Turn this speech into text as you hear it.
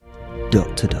The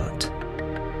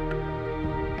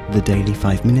daily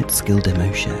 5-minute skill demo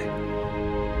show.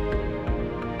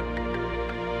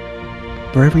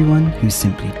 For everyone who's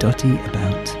simply dotty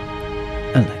about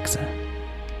Alexa.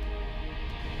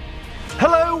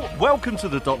 Hello, welcome to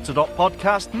the Dot to Dot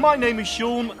podcast. My name is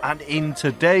Sean, and in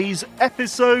today's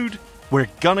episode, we're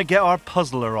gonna get our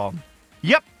puzzler on.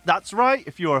 Yep, that's right.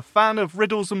 If you're a fan of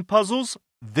riddles and puzzles,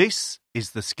 this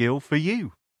is the skill for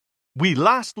you. We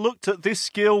last looked at this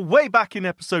skill way back in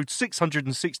episode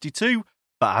 662,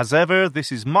 but as ever,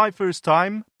 this is my first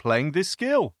time playing this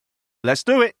skill. Let's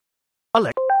do it.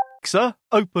 Alexa,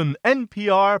 open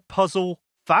NPR Puzzle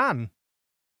Fan.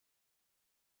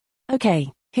 Okay,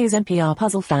 here's NPR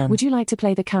Puzzle Fan. Would you like to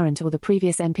play the current or the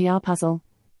previous NPR puzzle?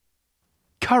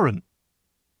 Current.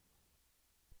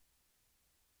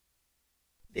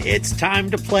 It's time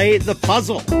to play the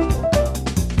puzzle.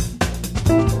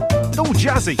 Oh,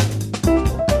 jazzy.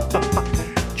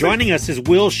 Joining us is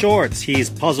Will Shorts. He's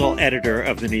puzzle editor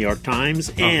of the New York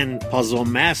Times and puzzle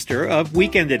master of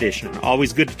Weekend Edition.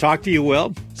 Always good to talk to you,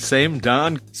 Will. Same,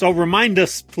 Don. So remind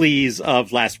us, please,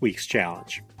 of last week's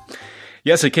challenge.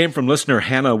 Yes, it came from listener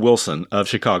Hannah Wilson of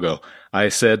Chicago. I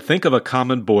said, think of a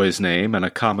common boy's name and a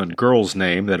common girl's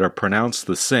name that are pronounced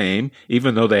the same,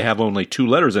 even though they have only 2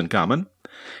 letters in common.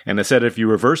 And I said, if you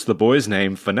reverse the boy's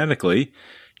name phonetically,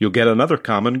 you'll get another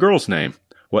common girl's name.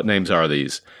 What names are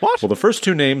these? What? Well, the first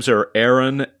 2 names are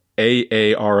Aaron,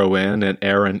 Aaron, and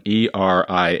Aaron,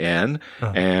 Erin.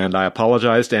 And I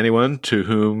apologize to anyone to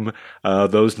whom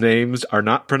those names are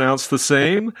not pronounced the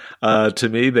same. To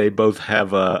me, they both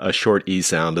have a short E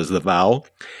sound as the vowel.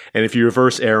 And if you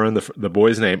reverse Aaron, the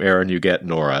boy's name Aaron, you get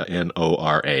Nora,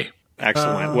 Nora.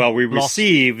 Excellent. Well, we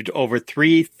received over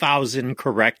 3,000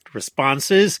 correct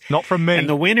responses. Not from me. And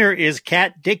the winner is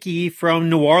Kat Dickey from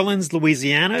New Orleans,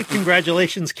 Louisiana.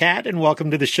 Congratulations, Kat, and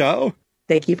welcome to the show.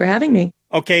 Thank you for having me.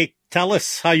 Okay, tell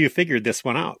us how you figured this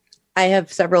one out. I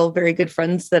have several very good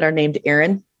friends that are named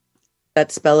Aaron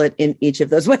that spell it in each of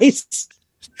those ways.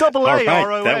 Double All A, right,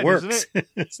 R-O-N, that works. isn't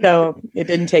it? So it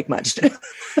didn't take much.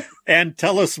 And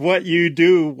tell us what you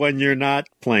do when you're not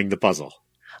playing the puzzle.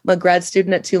 I'm a grad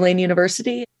student at Tulane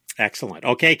University. Excellent.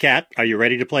 Okay, Kat, are you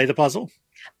ready to play the puzzle?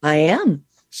 I am.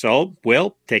 So,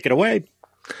 Will, take it away.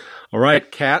 All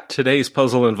right, Kat, today's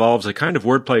puzzle involves a kind of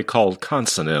wordplay called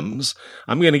consonyms.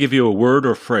 I'm going to give you a word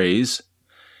or phrase.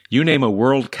 You name a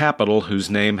world capital whose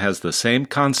name has the same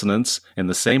consonants in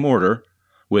the same order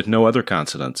with no other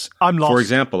consonants. I'm lost. For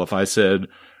example, if I said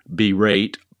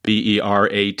Berate,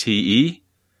 Berate,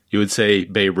 you would say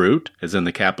Beirut, as in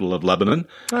the capital of Lebanon,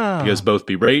 because both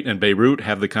Berate and Beirut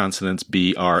have the consonants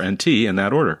B, R, and T in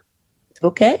that order.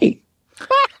 Okay.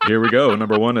 Here we go.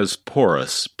 Number 1 is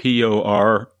porous,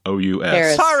 Porous.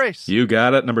 Paris. You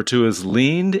got it. Number 2 is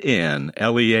leaned in,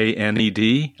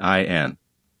 Leanedin.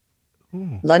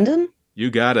 London?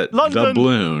 You got it. London.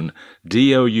 Doubloon,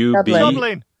 Doub.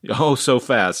 Dublin. Oh, so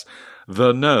fast.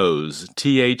 The nose,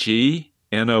 Thenose.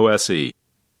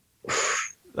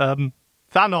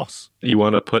 Thanos. You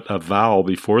want to put a vowel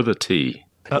before the T.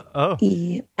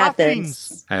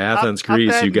 Athens. Athens,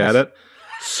 Greece. Athens. You got it.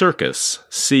 Circus,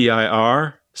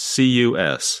 Circus.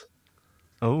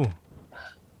 Oh.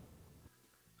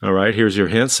 All right, here's your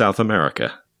hint, South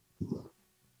America.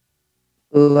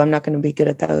 Ooh, I'm not going to be good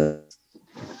at those.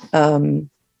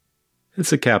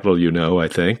 It's a capital you know, I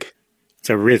think. It's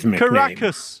a rhythmic name.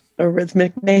 Caracas. A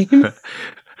rhythmic name.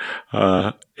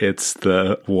 It's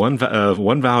the one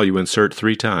vowel you insert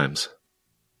 3 times.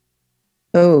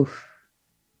 Oh.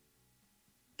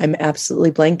 I'm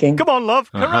absolutely blanking. Come on,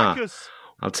 love. Caracas.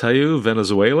 I'll tell you,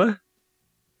 Venezuela.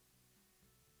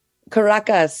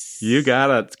 Caracas. You got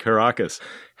it, Caracas.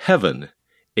 Heaven,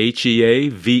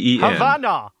 Heaven.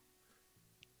 Havana.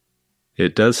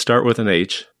 It does start with an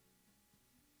H.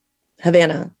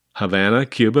 Havana. Havana,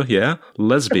 Cuba, yeah.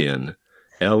 Lesbian,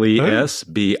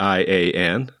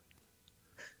 Lesbian.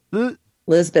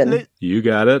 Lisbon. You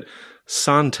got it.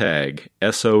 Sontag,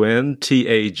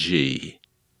 Sontag.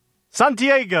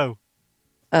 Santiago.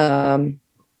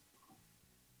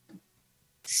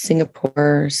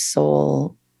 Singapore,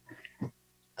 Seoul,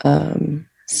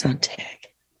 Sontag.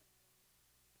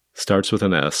 Starts with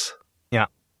an S. Yeah.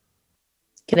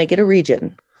 Can I get a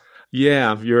region?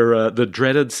 Yeah, you're the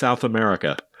dreaded South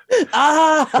America.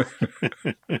 Ah!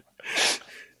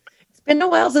 It's been a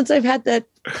while since I've had that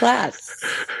class.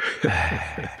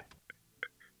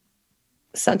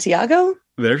 Santiago?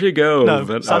 There you go. No,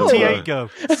 Santiago.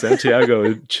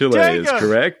 Santiago, Chile is Diego.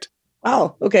 correct.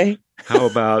 Oh, okay. How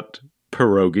about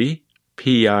pierogi?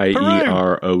 Pierogi.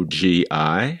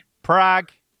 Prague.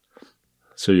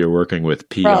 So you're working with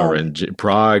PRNG.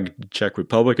 Prague, Czech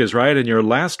Republic is right. And your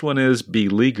last one is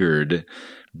beleaguered.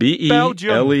 Beleaguered.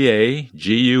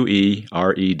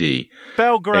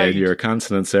 Belgrade. And your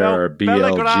consonants there are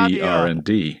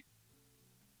BLGRND.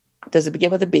 Does it begin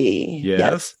with a B?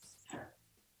 Yes.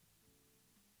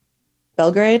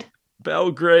 Belgrade?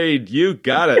 Belgrade. You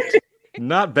got it.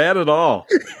 Not bad at all.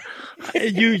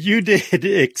 You did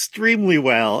extremely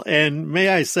well. And may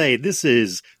I say, this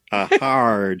is a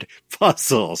hard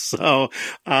puzzle. So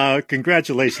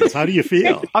congratulations. How do you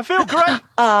feel? I feel great.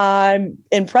 I'm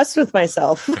impressed with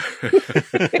myself.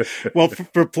 Well,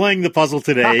 for playing the puzzle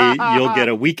today, you'll get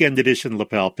a weekend edition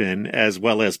lapel pin, as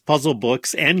well as puzzle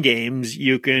books and games.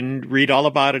 You can read all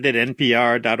about it at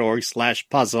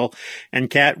npr.org/puzzle. And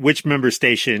Kat, which member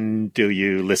station do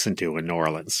you listen to in New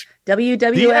Orleans?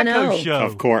 WWNO. The Echo Show.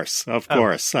 Of course.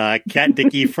 Kat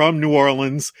Dickey from New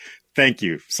Orleans. Thank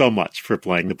you so much for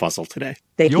playing the puzzle today.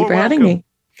 Thank you for having me.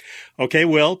 Okay,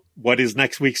 Will, what is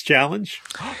next week's challenge?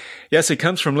 Yes, it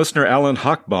comes from listener Alan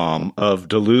Hochbaum of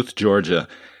Duluth, Georgia.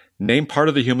 Name part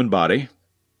of the human body.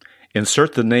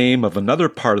 Insert the name of another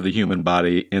part of the human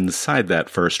body inside that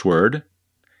first word,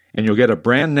 and you'll get a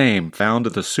brand name found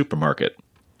at the supermarket.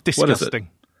 Disgusting. What is it?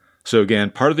 So again,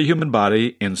 part of the human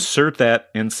body, insert that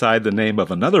inside the name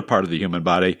of another part of the human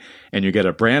body, and you get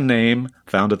a brand name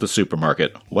found at the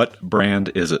supermarket. What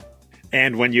brand is it?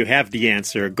 And when you have the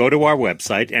answer, go to our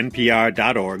website,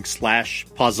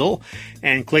 npr.org/puzzle,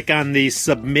 and click on the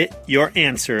Submit Your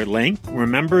Answer link.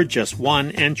 Remember, just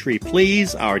one entry,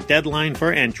 please. Our deadline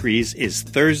for entries is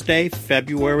Thursday,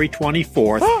 February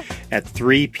 24th at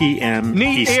 3 p.m.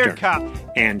 Eastern.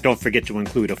 And don't forget to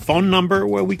include a phone number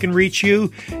where we can reach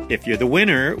you. If you're the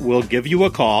winner, we'll give you a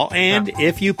call. And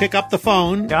if you pick up the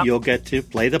phone, you'll get to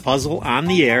play the puzzle on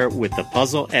the air with the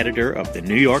puzzle editor of the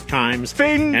New York Times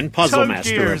and puzzle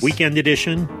master of Weekend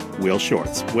Edition, Will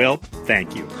Shorts. Will,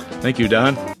 thank you. Thank you,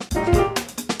 Don.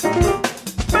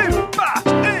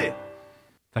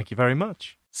 Thank you very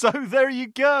much. So there you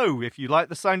go. If you like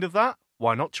the sound of that,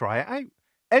 why not try it out?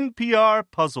 NPR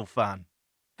Puzzle Fan.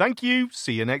 Thank you.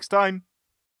 See you next time.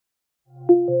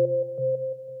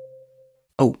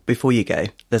 Oh, before you go,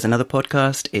 there's another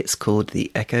podcast. It's called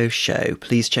The Echo Show.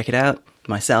 Please check it out.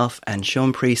 Myself and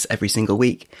Sean Priest every single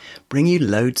week bring you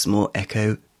loads more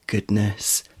Echo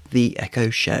goodness. The Echo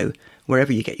Show,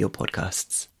 wherever you get your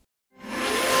podcasts.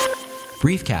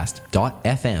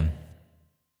 Briefcast.fm